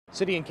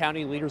City and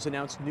county leaders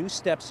announced new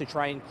steps to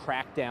try and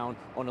crack down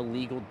on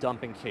illegal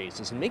dumping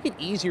cases and make it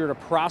easier to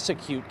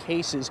prosecute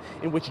cases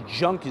in which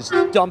junk is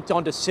dumped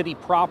onto city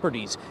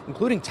properties,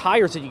 including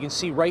tires that you can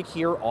see right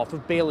here off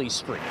of Bailey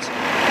Street.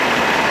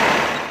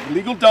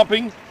 Illegal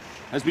dumping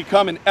has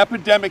become an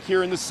epidemic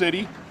here in the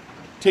city,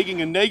 taking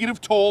a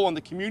negative toll on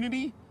the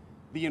community,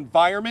 the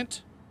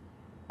environment,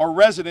 our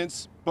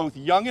residents, both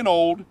young and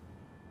old,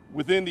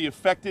 within the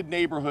affected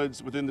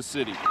neighborhoods within the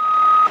city.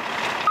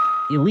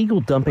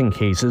 Illegal dumping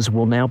cases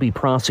will now be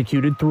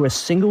prosecuted through a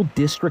single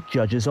district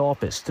judge's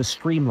office to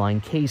streamline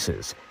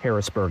cases.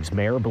 Harrisburg's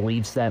mayor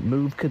believes that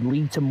move could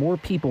lead to more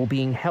people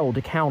being held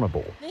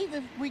accountable.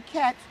 If we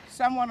catch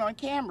someone on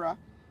camera,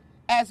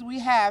 as we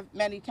have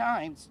many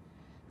times,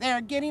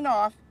 they're getting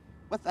off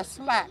with a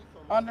slap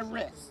on the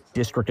wrist.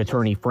 District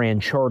Attorney Fran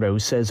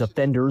Chardo says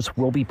offenders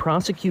will be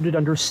prosecuted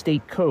under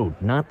state code,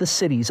 not the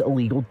city's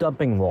illegal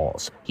dumping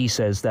laws. He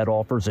says that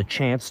offers a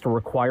chance to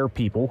require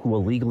people who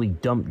illegally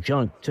dump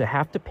junk to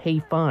have to pay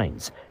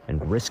fines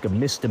and risk a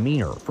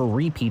misdemeanor for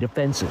repeat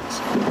offenses.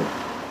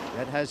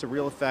 That has a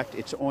real effect.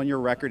 It's on your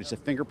record. It's a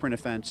fingerprint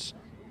offense.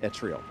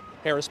 It's real.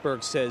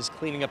 Harrisburg says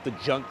cleaning up the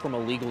junk from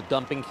illegal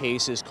dumping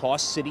cases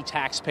cost city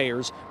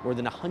taxpayers more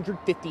than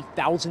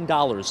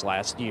 $150,000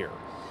 last year.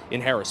 In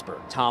Harrisburg,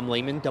 Tom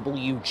Lehman,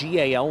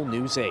 WGAL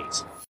News 8.